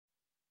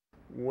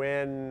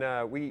When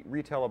we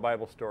retell a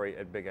Bible story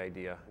at Big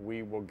Idea,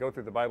 we will go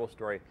through the Bible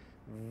story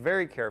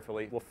very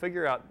carefully. We'll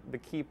figure out the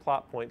key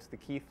plot points, the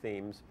key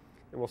themes,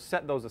 and we'll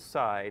set those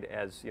aside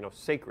as,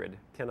 sacred,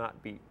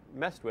 cannot be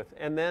messed with,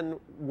 and then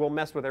we'll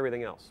mess with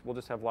everything else. We'll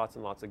just have lots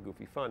and lots of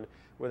goofy fun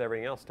with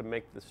everything else to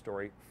make the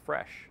story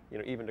fresh,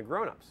 even to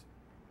grown-ups.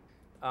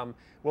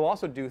 We'll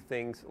also do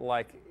things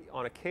like,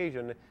 on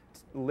occasion,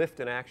 lift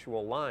an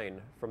actual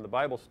line from the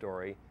Bible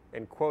story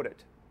and quote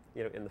it,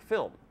 in the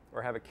film,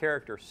 or have a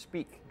character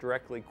speak,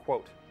 directly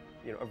quote,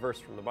 a verse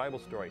from the Bible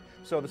story.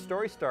 So the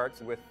story starts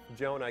with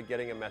Jonah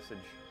getting a message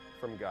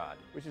from God,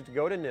 which is to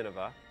go to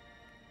Nineveh,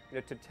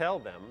 to tell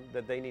them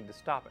that they need to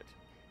stop it.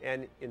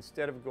 And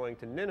instead of going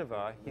to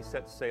Nineveh, he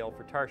sets sail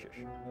for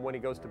Tarshish. When he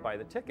goes to buy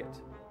the ticket,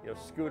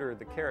 Scooter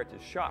the carrot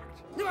is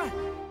shocked.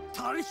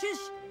 Tarshish?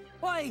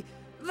 Why,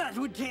 that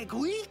would take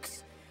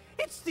weeks.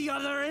 It's the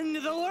other end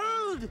of the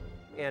world.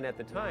 And at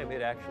the time,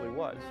 it actually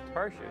was.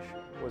 Tarshish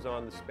was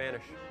on the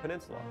Spanish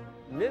peninsula.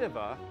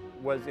 Nineveh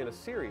was in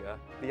Assyria,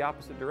 the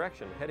opposite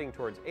direction, heading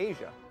towards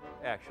Asia,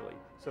 actually.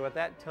 So at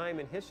that time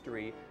in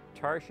history,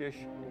 Tarshish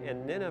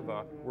and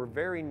Nineveh were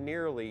very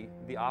nearly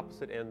the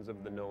opposite ends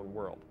of the known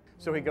world.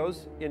 So he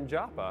goes in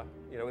Joppa,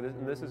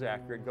 and this is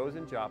accurate, goes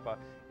in Joppa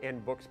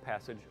and books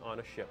passage on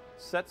a ship,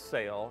 sets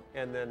sail,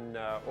 and then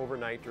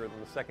overnight or on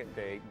the second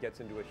day gets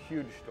into a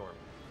huge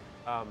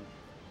storm.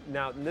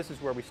 Now, this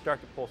is where we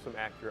start to pull some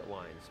accurate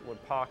lines. When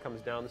Pa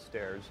comes down the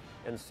stairs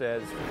and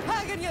says,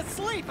 "How can you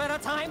sleep at a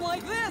time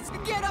like this?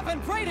 Get up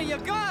and pray to your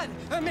God!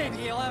 Maybe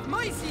he'll have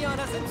mercy on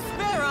us and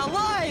spare our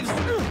lives!"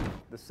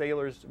 The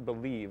sailors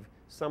believe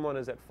someone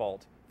is at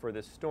fault for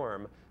this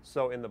storm,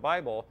 so in the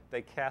Bible,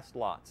 they cast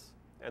lots,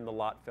 and the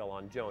lot fell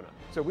on Jonah.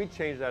 So we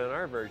changed that in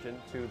our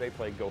version to they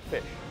play Go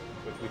Fish,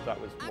 which we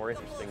thought was more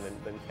interesting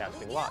than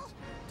casting lots.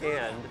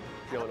 And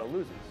Jonah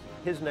loses.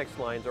 His next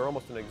lines are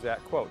almost an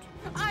exact quote.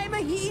 "I'm a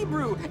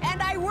Hebrew,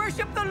 and I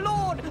worship the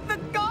Lord, the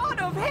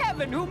God of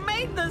heaven, who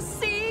made the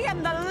sea and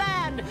the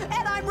land,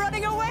 and I'm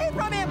running away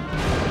from him.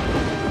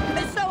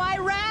 And so I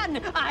ran,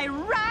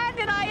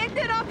 and I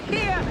ended up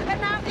here, and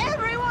now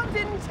everyone's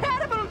in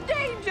terrible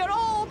danger,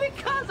 all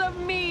because of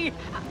me.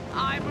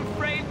 I'm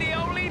afraid the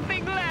only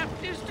thing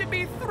left is to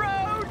be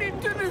thrown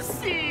into the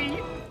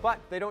sea." But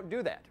they don't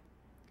do that.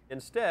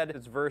 Instead,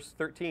 it's verse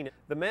 13.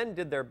 The men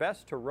did their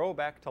best to row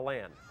back to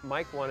land.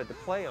 Mike wanted to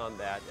play on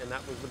that, and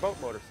that was the boat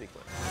motor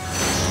sequence.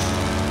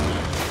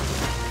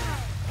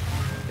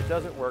 It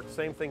doesn't work.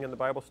 Same thing in the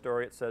Bible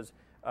story. It says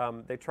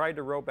they tried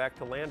to row back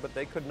to land, but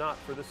they could not,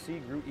 for the sea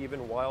grew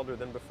even wilder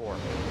than before.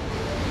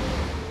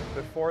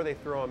 Before they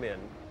throw them in,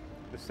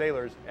 the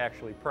sailors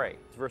actually pray.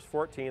 It's verse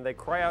 14. They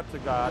cry out to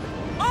God,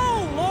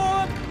 "Oh,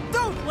 Lord,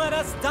 don't let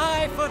us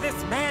die for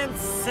this man's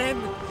sin,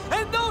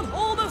 and don't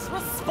hold us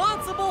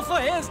responsible for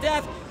his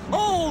death.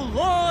 Oh,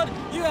 Lord,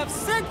 you have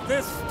sent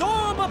this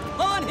storm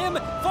upon him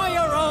for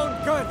your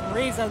own good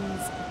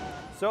reasons."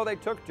 So they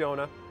took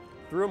Jonah,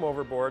 threw him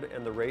overboard,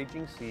 and the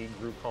raging sea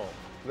grew calm.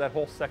 That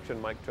whole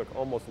section Mike took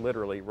almost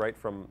literally right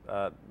from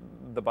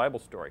the Bible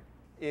story.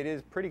 It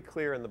is pretty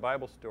clear in the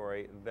Bible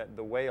story that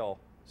the whale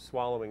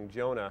swallowing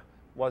Jonah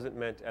wasn't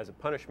meant as a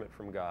punishment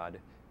from God.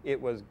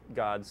 It was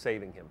God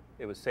saving him.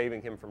 It was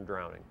saving him from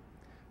drowning.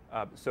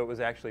 So it was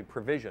actually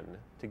provision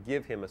to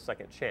give him a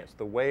second chance.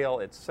 The whale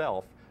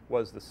itself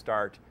was the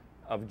start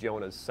of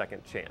Jonah's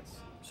second chance.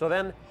 So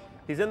then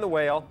he's in the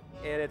whale,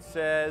 and it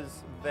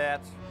says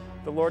that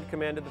the Lord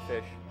commanded the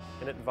fish,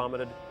 and it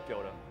vomited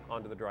Jonah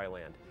onto the dry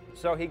land.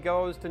 So he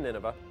goes to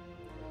Nineveh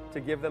to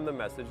give them the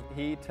message.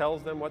 He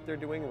tells them what they're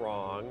doing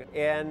wrong,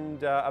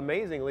 and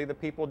amazingly, the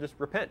people just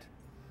repent.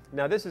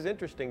 Now this is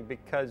interesting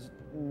because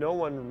no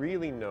one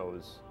really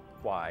knows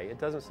why. It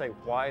doesn't say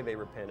why they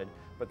repented,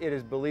 but it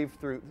is believed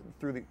through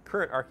the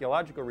current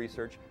archaeological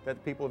research that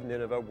the people of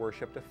Nineveh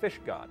worshipped a fish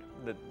god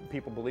that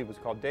people believe was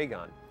called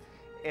Dagon.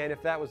 And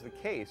if that was the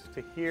case,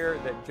 to hear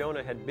that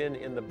Jonah had been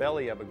in the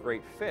belly of a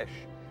great fish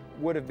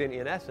would have been,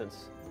 in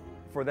essence,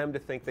 for them to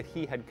think that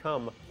he had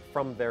come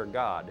from their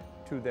God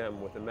to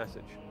them with a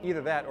message.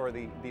 Either that or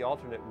the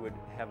alternate would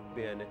have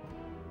been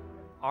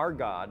our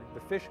God, the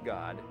fish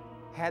god,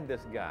 had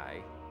this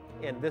guy,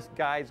 and this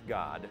guy's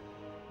God,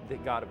 the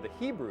God of the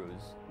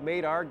Hebrews,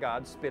 made our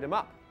God spit him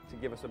up to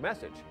give us a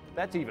message.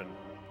 That's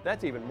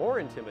even more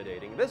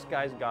intimidating. This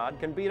guy's God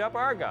can beat up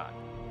our God.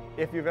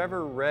 If you've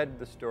ever read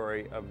the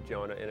story of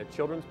Jonah in a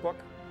children's book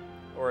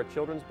or a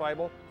children's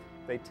Bible,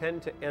 they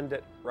tend to end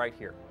it right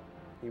here.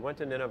 He went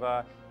to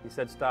Nineveh, he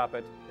said stop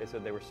it, they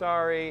said they were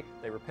sorry,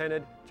 they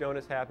repented,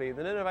 Jonah's happy,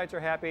 the Ninevites are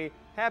happy,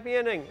 happy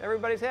ending,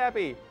 everybody's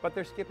happy, but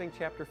they're skipping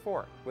chapter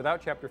 4.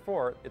 Without chapter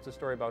 4, it's a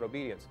story about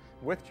obedience.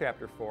 With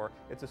chapter 4,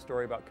 it's a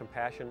story about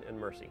compassion and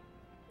mercy.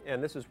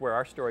 And this is where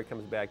our story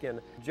comes back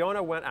in.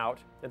 Jonah went out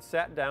and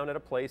sat down at a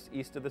place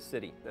east of the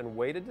city and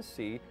waited to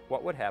see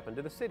what would happen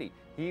to the city.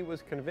 He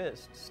was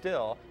convinced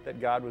still that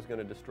God was going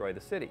to destroy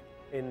the city.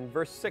 In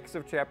verse 6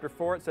 of chapter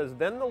 4, it says,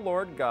 "Then the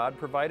Lord God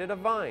provided a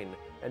vine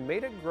and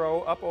made it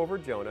grow up over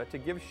Jonah to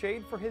give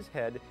shade for his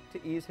head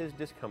to ease his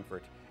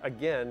discomfort."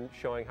 Again,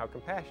 showing how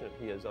compassionate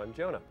he is on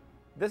Jonah.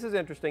 This is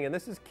interesting, and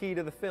this is key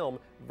to the film.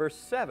 Verse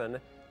 7,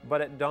 but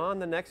at dawn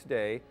the next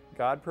day,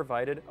 God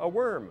provided a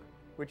worm,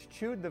 which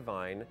chewed the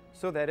vine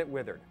so that it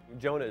withered.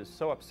 Jonah is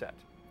so upset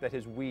that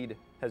his weed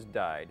has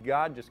died.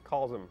 God just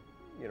calls him,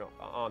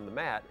 on the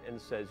mat and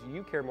says,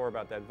 you care more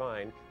about that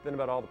vine than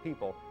about all the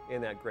people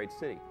in that great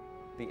city.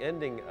 The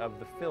ending of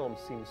the film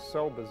seems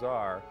so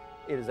bizarre.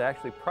 It is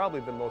actually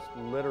probably the most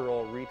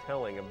literal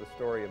retelling of the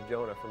story of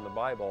Jonah from the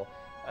Bible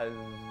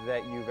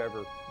that you've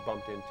ever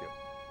bumped into.